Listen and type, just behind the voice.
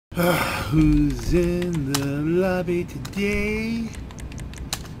Who's in the lobby today?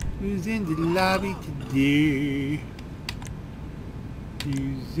 Who's in the lobby today?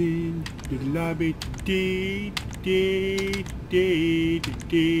 Who's in the lobby today? Today.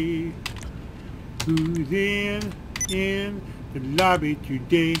 Who's in the lobby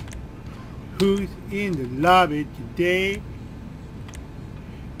today? Who's in the lobby today?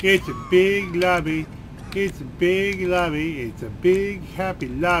 It's a big lobby. It's a big lobby. It's a big happy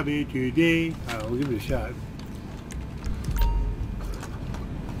lobby today. Alright, we'll give it a shot.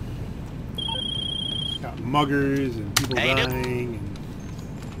 Got muggers and people dying. And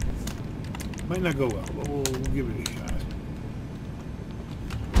might not go well, but we'll give it a shot.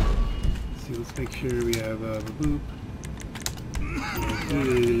 Let's see, let's make sure we have a boop.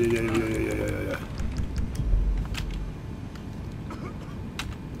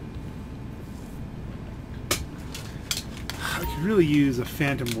 I could really use a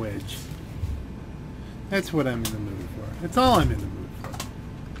Phantom Wedge. That's what I'm in the mood for. That's all I'm in the mood for.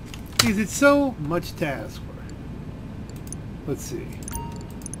 Because it's so much to ask for. Let's see.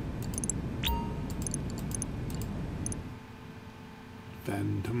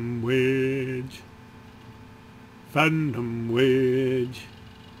 Phantom Wedge. Phantom Wedge.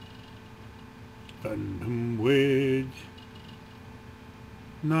 Phantom Wedge.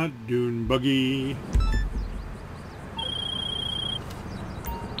 Not dune buggy.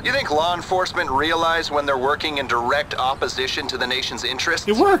 You think law enforcement realize when they're working in direct opposition to the nation's interests?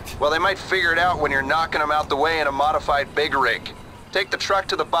 It worked! Well, they might figure it out when you're knocking them out the way in a modified big rig. Take the truck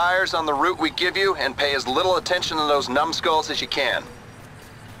to the buyers on the route we give you and pay as little attention to those numbskulls as you can.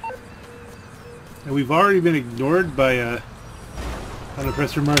 And we've already been ignored by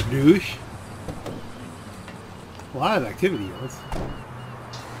Unoppressor Mark Douche. A lot of activity.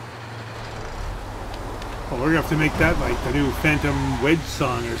 Oh, we're gonna have to make that like the new Phantom Wedge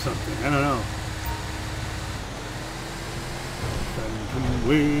song or something. I don't know. Phantom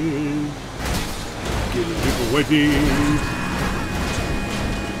Wedge, giving people wedgies.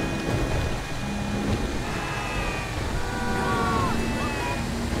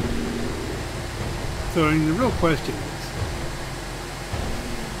 So, I mean, the real question is,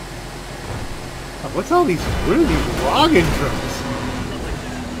 what's all these? What are these log intros?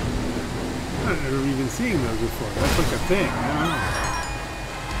 I've never even seen those before. That's like a thing. I don't know.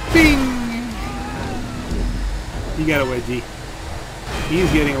 Bing! He got a wedgie.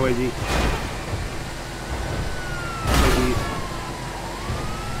 He's getting a wedgie. Wedgie.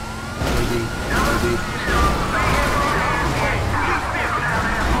 Wedgie. Wedgie.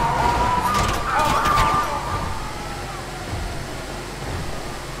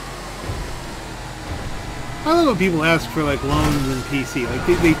 I love when people ask for like loans in PC. Like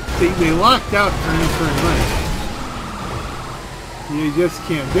they locked out transferring money. You just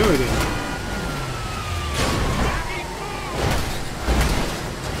can't do it anymore.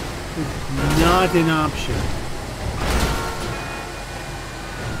 It's not an option.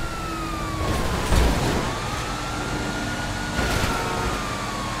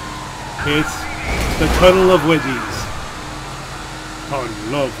 It's the tunnel of wedgies.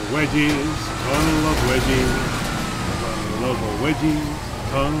 Tunnel of wedgies, tunnel of wedgies, tunnel of wedgies,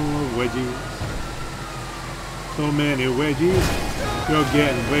 tunnel of wedgies. So many wedgies, you're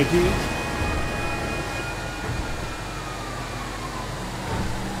getting wedgies.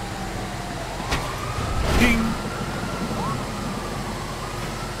 Ding!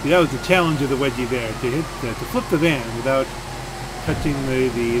 See, that was the challenge of the wedgie there, to flip the van without touching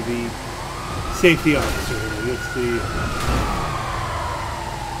the safety officer. It's the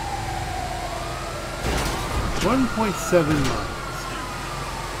 1.7 miles.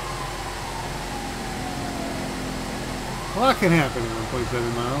 A lot can happen in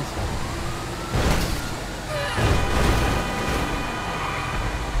 1.7 miles.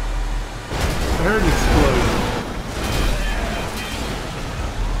 I heard an explosion.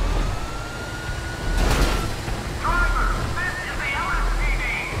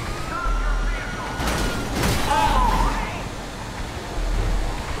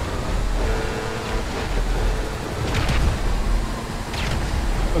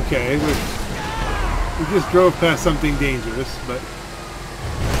 Okay, we just drove past something dangerous, but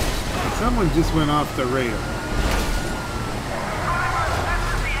someone just went off the radar.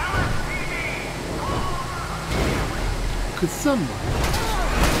 Could someone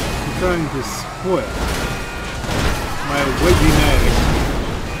be trying to spoil my wedgie-matic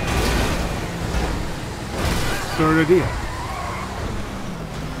sort of deal?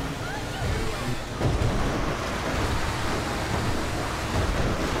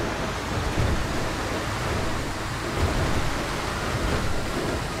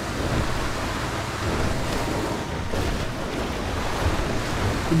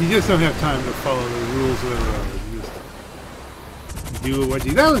 And you just don't have time to follow the rules of the road. You just do what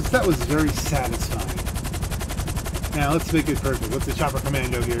you... That was very satisfying. Now, let's make it perfect. Let's the chopper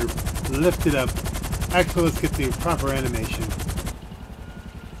commando here. Lift it up. Actually, let's get the proper animation.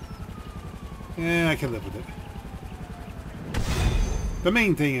 And I can live with it. The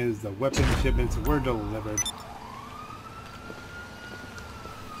main thing is the weapon shipments were delivered.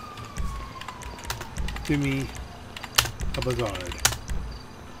 Give me a Blizzard.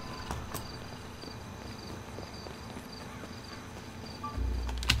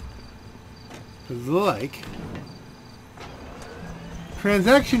 Like,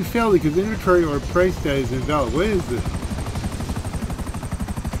 transaction failed because inventory or price data is invalid. What is this?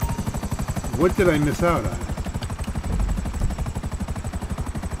 What did I miss out on?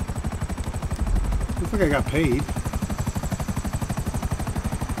 Looks like I got paid.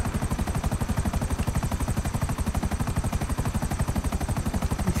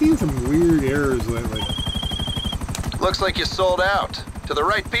 I've seen some weird errors lately. Looks like you sold out. To the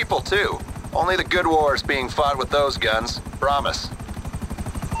right people, too. Only the good war's being fought with those guns. Promise.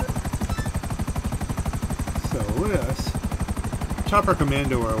 So, let us chopper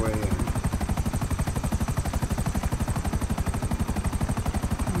commando our way in.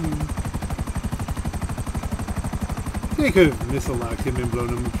 They could have misalocked him and blown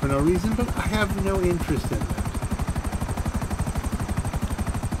him for no reason, but I have no interest in that.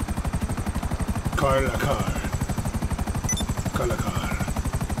 Car la car. Car la car.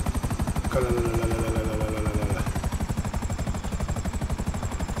 Car la la la la la la la la la la.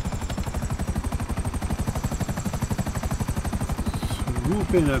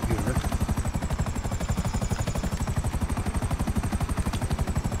 Swooping up here.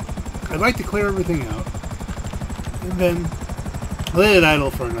 I'd like to clear everything out. And then let it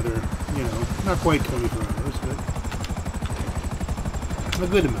idle for another, you know, not quite 24 hours, but a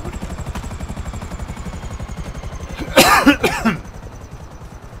good amount.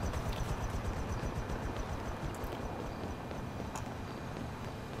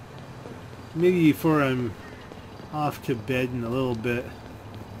 Maybe before I'm off to bed in a little bit.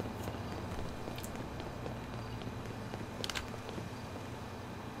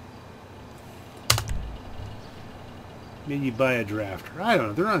 Maybe buy a drafter. I don't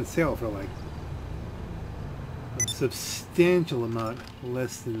know. They're on sale for like a substantial amount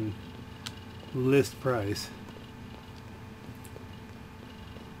less than list price.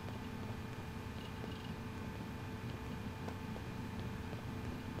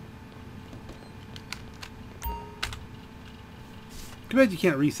 Too bad you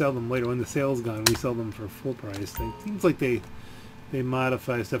can't resell them later when the sale's gone. Resell them for full price. It seems like they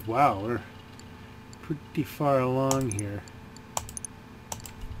modify stuff. Wow, we're pretty far along here.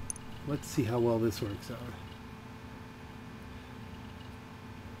 Let's see how well this works out.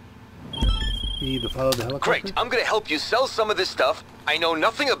 You need to follow the helicopter? Great, I'm gonna help you sell some of this stuff I know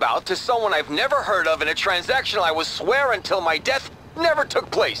nothing about to someone I've never heard of in a transaction I will swear until my death never took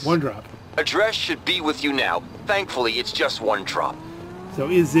place. One drop. Address should be with you now. Thankfully, it's just one drop. So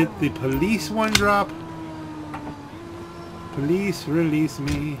is it the police one drop? Police, release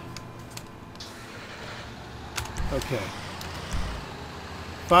me. Okay.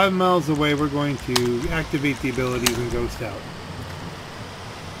 5 miles away, we're going to activate the abilities and ghost out.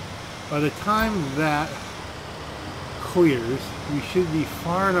 By the time that clears, we should be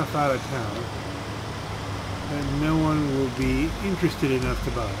far enough out of town that no one will be interested enough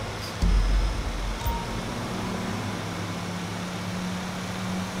to buy us.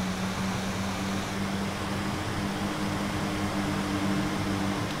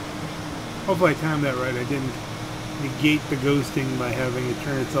 Hopefully I timed that right. I didn't negate the ghosting by having it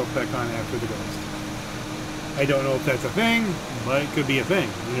turn itself back on after the ghost. I don't know if that's a thing, but it could be a thing.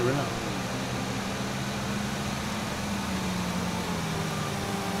 You never know.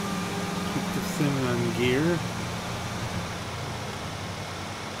 Keep this thing on gear.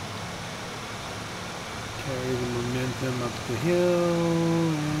 Carry the momentum up the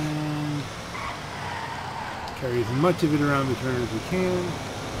hill and carry as much of it around the turn as we can.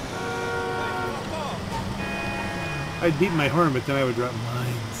 I'd beat my horn, but then I would drop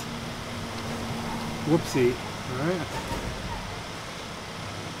mines. Whoopsie. Alright.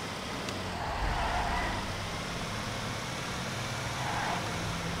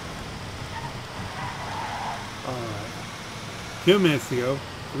 Alright. 2 minutes to go.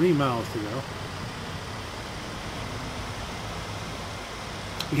 3 miles to go.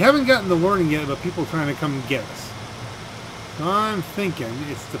 We haven't gotten the warning yet about people trying to come get us. So I'm thinking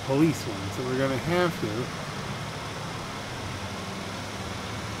it's the police one, so we're going to have to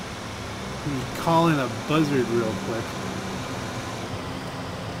call in a buzzard real quick.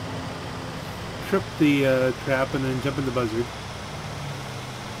 trip the trap and then jump in the buzzard.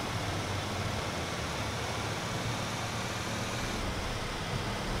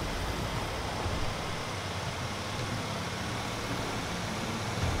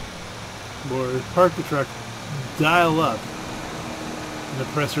 Or park the truck, dial up, and the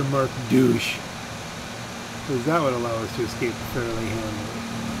presser mark douche. Because that would allow us to escape fairly handily.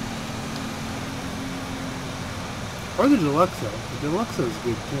 Or the Deluxo. The Deluxo is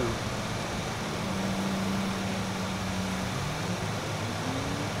good too.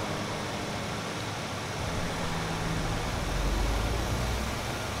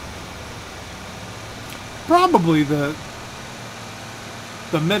 Probably the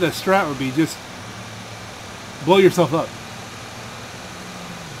meta strat would be just blow yourself up.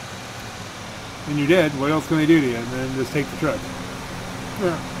 And you're dead, what else can they do to you? And then just take the truck.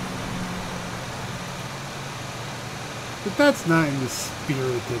 Yeah. But that's not in the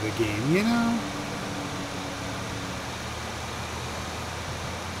spirit of the game, you know?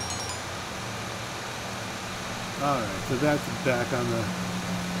 Alright, so that's back on the...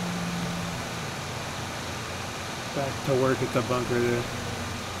 back to work at the bunker there.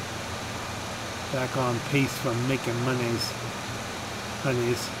 Back on pace from making honeys.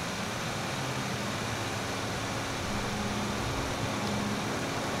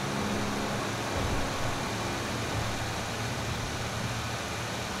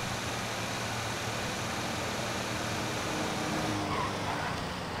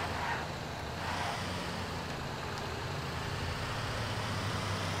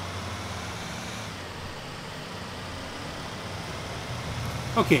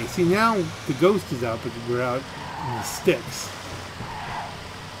 Okay, see now the ghost is out, but we're out in the sticks.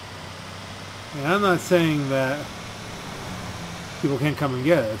 And I'm not saying that people can't come and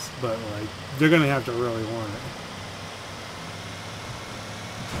get us, but like they're gonna have to really want it.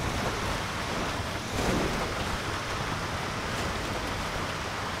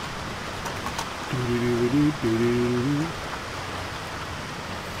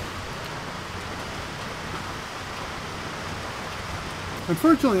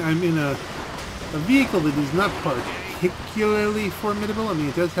 Unfortunately, I'm in a vehicle that is not particularly formidable. I mean,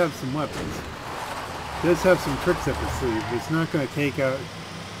 it does have some weapons. It does have some tricks up its sleeve, but it's not going to take out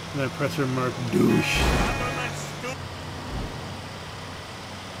that presser mark douche.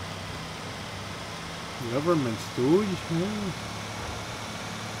 Government stooge?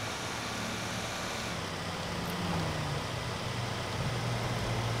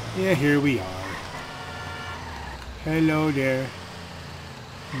 Yeah, here we are. Hello there,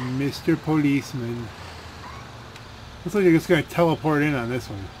 Mr. Policeman. Looks like you're just going to teleport in on this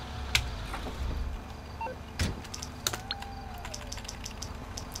one.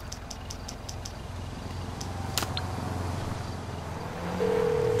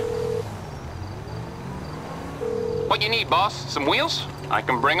 What you need, boss? Some wheels? I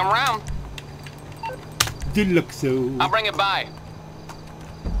can bring them round. Deluxo. I'll bring it by.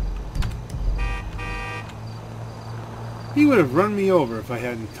 He would have run me over if I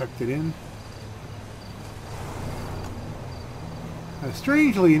hadn't tucked it in. Now,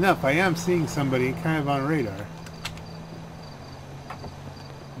 strangely enough, I am seeing somebody kind of on radar.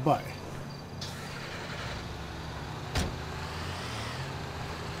 But...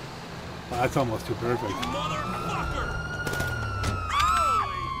 well, that's almost too perfect. Motherfucker!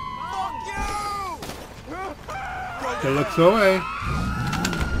 Fuck you! Deluxo away.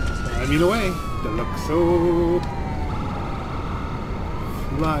 I mean away. Deluxo.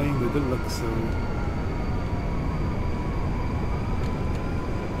 Flying the Deluxo.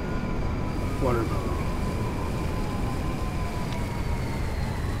 Watermelon.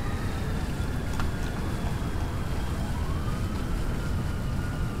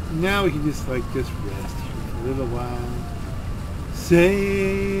 Now we can just rest here for a little while.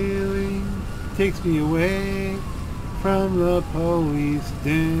 Sailing takes me away from the police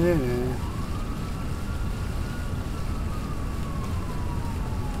den.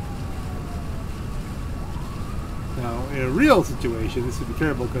 Now, in a real situation, this would be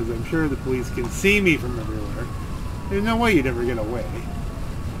terrible because I'm sure the police can see me from everywhere. There's no way you'd ever get away.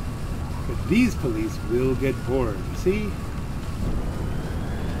 But these police will get bored, see?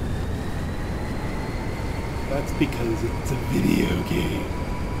 That's because it's a video game.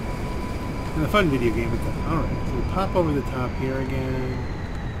 And a fun video game at that. Alright, so we pop over the top here again.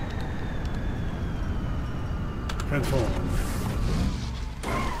 Transform.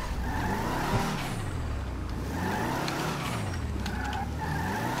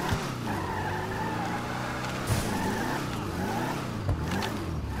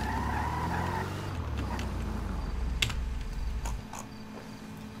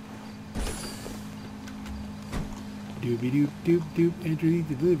 Doobie doop doop doop. Enter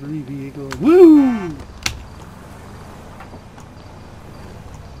the delivery vehicle. Woo!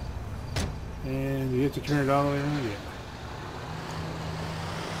 And we have to turn it all the way around. Yeah.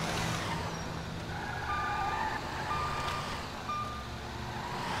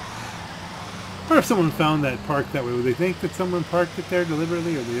 Or if someone found that parked that way, would they think that someone parked it there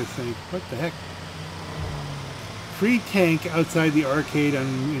deliberately, or they just think, what the heck? Free tank outside the arcade in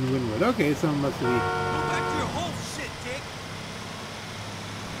Wynwood. Okay, someone must be... Go back to your whole shit, Dick.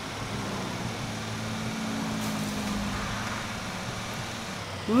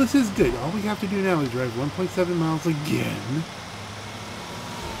 Well, this is good. All we have to do now is drive 1.7 miles again.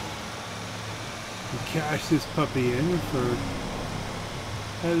 And cash this puppy in for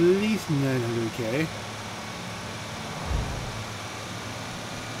at least 900k.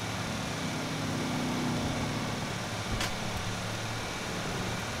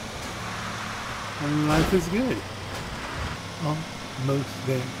 And life is good. Almost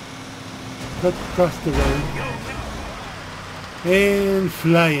there. Cut across the road. And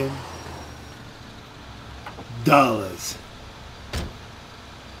flying. Dollars.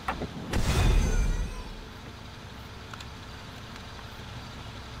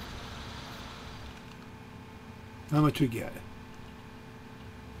 How much we get?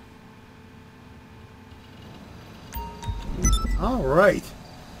 All right.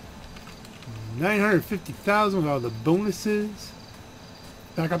 950,000 with all the bonuses.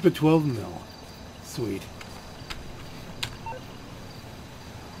 Back up to 12 mil. Sweet.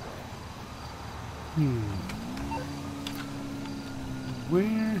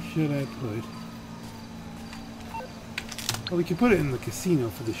 Where should I put? Well, we can put it in the casino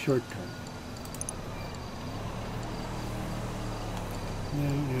for the short term. No.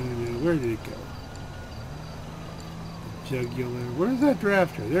 Where did it go? Jugular. Where's that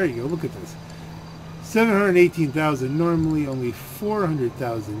drafter? There you go. Look at this. 718,000. Normally only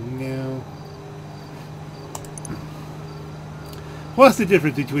 400,000 now. What's the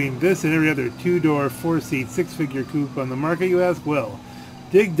difference between this and every other two-door, four-seat, six-figure coupe on the market, you ask? Well,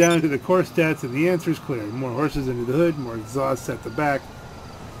 dig down to the core stats and the answer's clear. More horses under the hood, more exhaust at the back,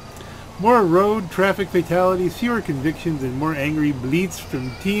 more road traffic fatalities, fewer convictions, and more angry bleats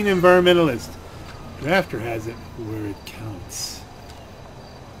from teen environmentalists. Drafter has it where it counts.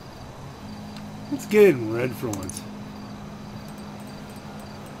 Let's get it in red for once.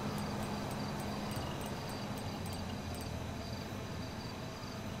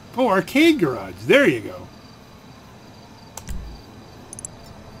 Oh, arcade garage. There you go.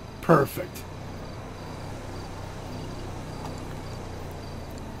 Perfect.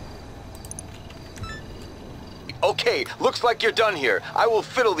 Okay, looks like you're done here. I will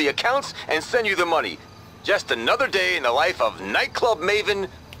fiddle the accounts and send you the money. Just another day in the life of nightclub maven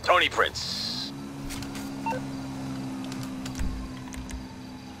Tony Prince.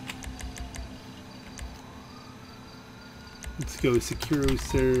 Let's go secure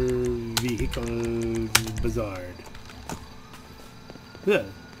sir vehicles bazaar. Yeah.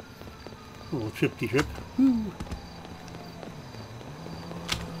 A little trip. Woo.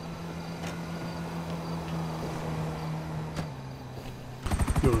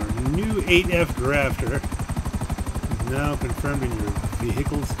 Your new 8F drafter is now confirmed in your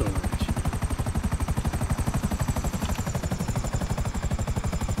vehicle storage.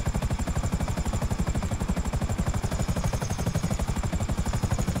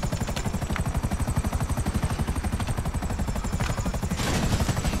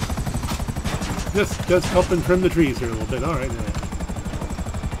 Just helping trim the trees here a little bit. All right, now.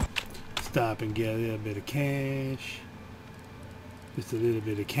 Stop and get a little bit of cash. Just a little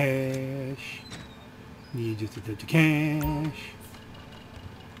bit of cash. Need just a touch of cash.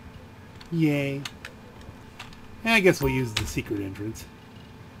 Yay. And I guess we'll use the secret entrance.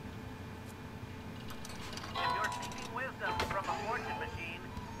 If you're seeking wisdom from a fortune machine,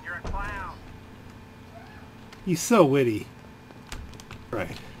 you're a clown. He's so witty.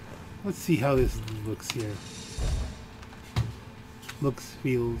 Right. Let's see how this looks here. Looks,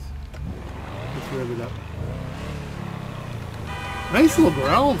 feels. Let's rev it up. Nice little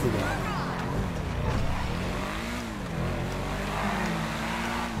growl to that.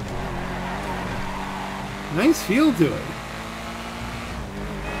 Nice feel to it.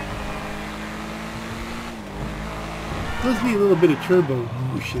 Does need a little bit of turbo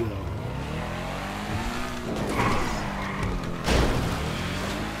whoosh though.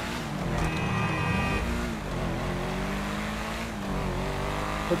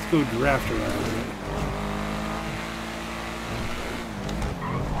 Let's go draft around a bit.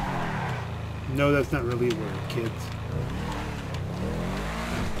 No, that's not really a word, kids.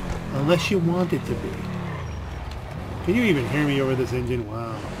 Unless you want it to be. Can you even hear me over this engine?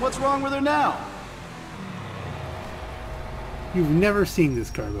 Wow. What's wrong with her now? You've never seen this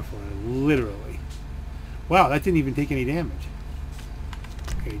car before, literally. Wow, that didn't even take any damage.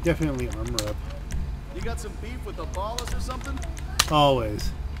 Okay, definitely armor up. You got some beef with the ballers or something?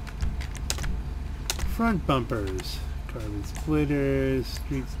 Always. Front bumpers. Carbon splitters,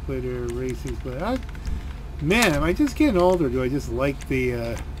 street splitter, racing splitter. Man, am I just getting older? Do I just like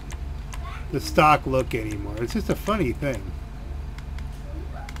the stock look anymore? It's just a funny thing.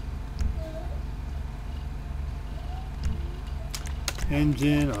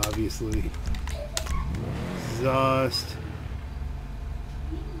 Engine, obviously. Exhaust.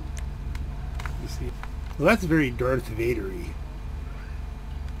 You see. Well, that's very Darth Vader-y.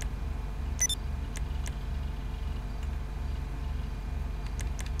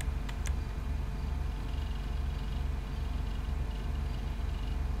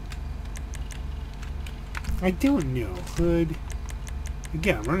 I don't know. Hood.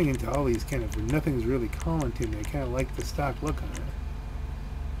 Again, I'm running into all these kind of where nothing's really calling to me. I kind of like the stock look on it.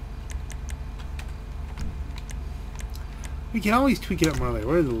 We can always tweak it up more later.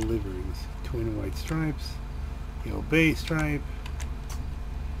 What are the liveries? Twin white stripes. Yellow bay stripe.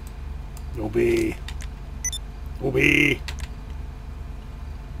 Obey. Obey.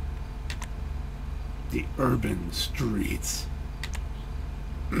 The urban streets.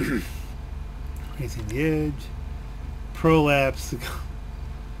 Racing the edge. Prolapse.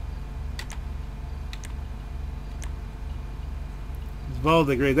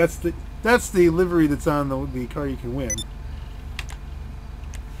 Valde Gray. That's the livery that's on the car you can win.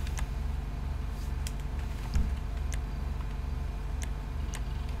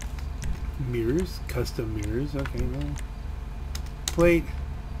 Mirrors, custom mirrors. Okay, well. Plate,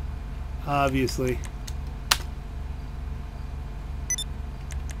 obviously.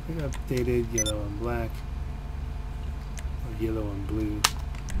 Updated yellow and black, or yellow and blue.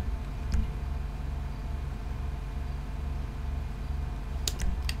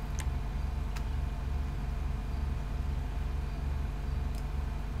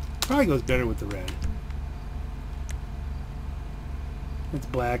 Probably goes better with the red. It's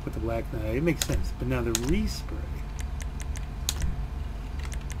black with the black. No, it makes sense. But now the respray.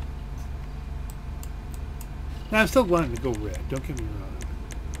 Now I'm still wanting to go red. Don't get me wrong.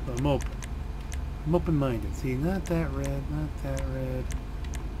 But I'm open. I'm open-minded. See, not that red, not that red.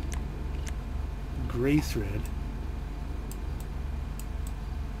 Grace red.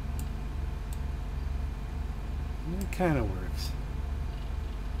 That kind of works.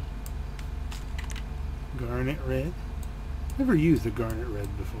 Garnet red. Never used a garnet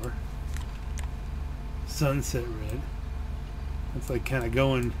red before. Sunset red. That's like kind of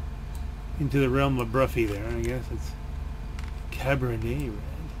going into the realm of Bruffy there, I guess. It's Cabernet red.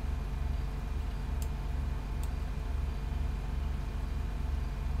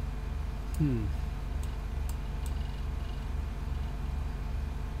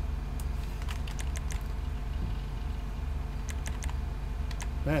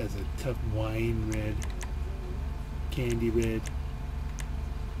 That is a tough wine red. Candy red.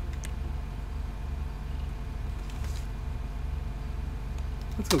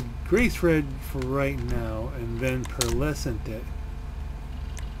 Let's go Grace red for right now and then pearlescent it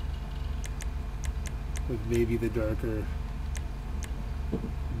with maybe the darker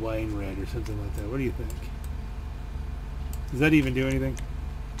wine red or something like that. What do you think? Does that even do anything?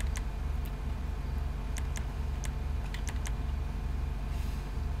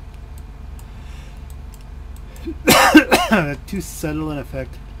 Too subtle an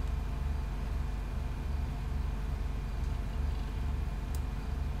effect.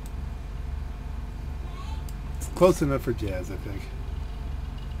 It's close enough for jazz, I think.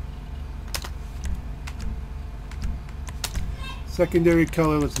 Secondary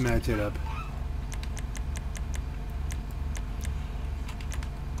color, let's match it up.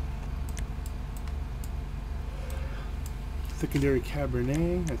 Secondary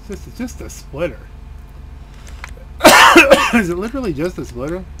Cabernet. It's just a splitter. Is it literally just a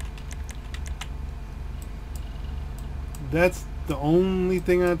splitter? That's the only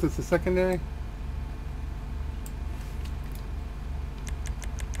thing on it that's a secondary?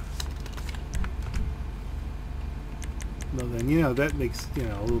 Well then, you know, that makes, you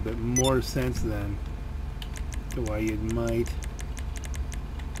know, a little bit more sense then to why you might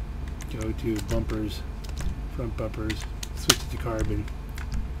go to bumpers, front bumpers, switch it to carbon.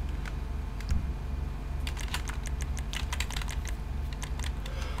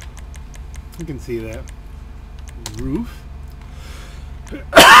 You can see that. Roof.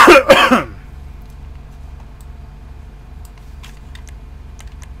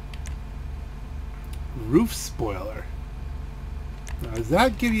 Roof spoiler.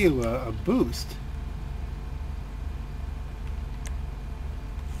 that give you a boost?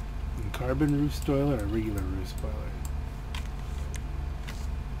 And carbon roof spoiler or regular roof spoiler?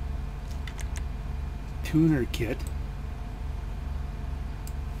 Tuner kit.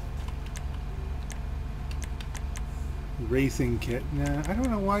 Racing kit. Nah, I don't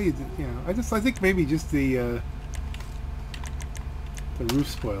know why you did, you know. I think maybe just the roof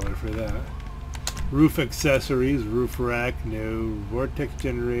spoiler for that. Roof accessories, roof rack, no. Vortex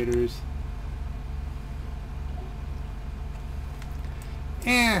generators.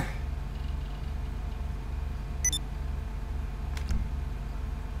 Eh.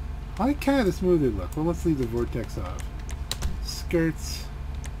 I like kind of the smoother look. Well, let's leave the vortex off. Skirts.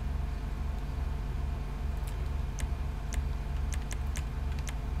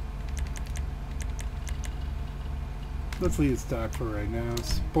 Let's leave it stock for right now.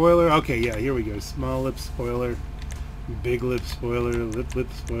 Spoiler. Okay, yeah, here we go. Small lip spoiler. Big lip spoiler. Lip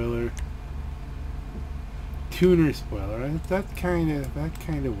spoiler. Tuner spoiler. That kind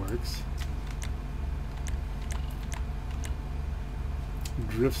of works.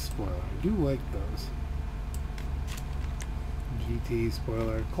 Drift spoiler. I do like those. GT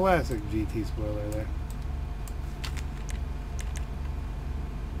spoiler. Classic GT spoiler there.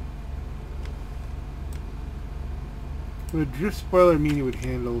 Would a drift spoiler mean it would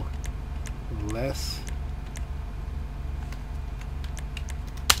handle less?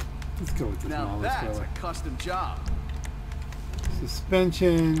 Let's go with the Now smaller that's spoiler. a custom job.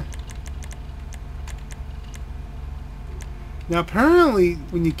 Suspension. Now apparently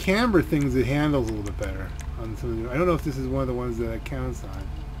when you camber things it handles a little bit better on some of the, I don't know if this is one of the ones that it counts on.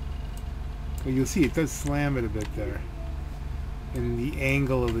 But you'll see it does slam it a bit there. And the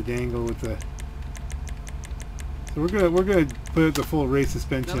angle of the dangle with the, so we're gonna put the full race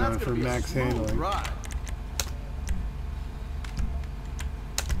suspension on for max handling. Ride.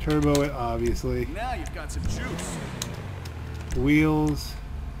 Turbo it obviously. Now you've got some juice. Wheels.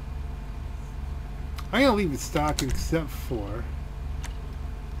 I'm gonna leave it stock except for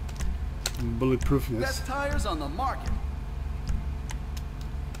bulletproofness. Best tires on the market.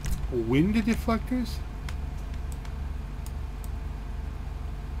 Wind deflectors?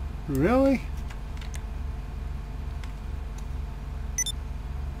 Really?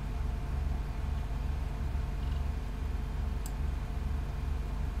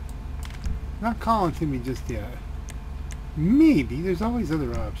 Not calling to me just yet. Maybe. There's always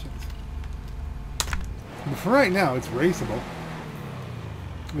other options. But for right now, it's raceable.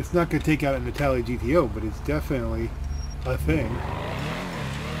 It's not going to take out a Natalia GTO, but it's definitely a thing.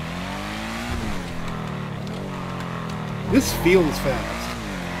 This feels fast.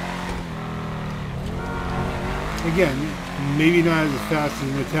 Again, maybe not as fast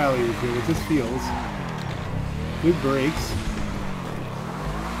as Natalia would feel, but this feels. Good brakes.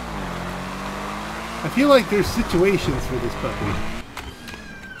 I feel like there's situations for this puppy.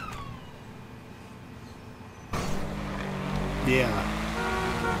 Yeah.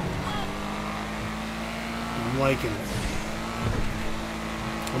 I'm liking it.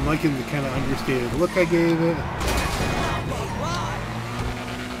 I'm liking the kind of understated look I gave it.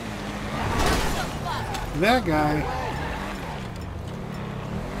 That guy.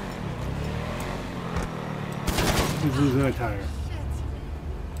 He's losing a tire.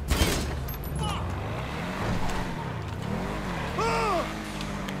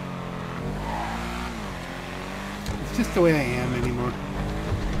 It's just the way I am anymore.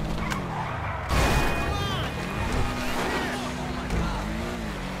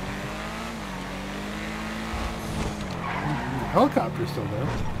 The helicopter's still there.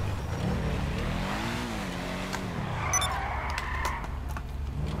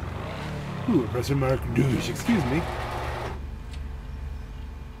 Ooh, Professor Mark douche, excuse me.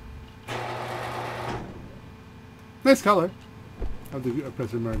 Nice color of the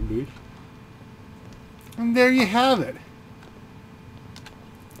Professor Mark douche. And there you have it.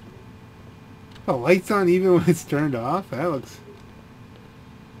 The light's on even when it's turned off. That looks...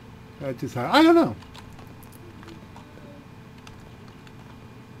 That just... I don't know.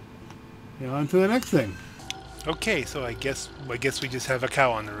 Now on to the next thing. Okay, so I guess we just have a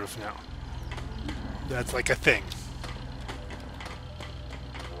cow on the roof now. That's like a thing.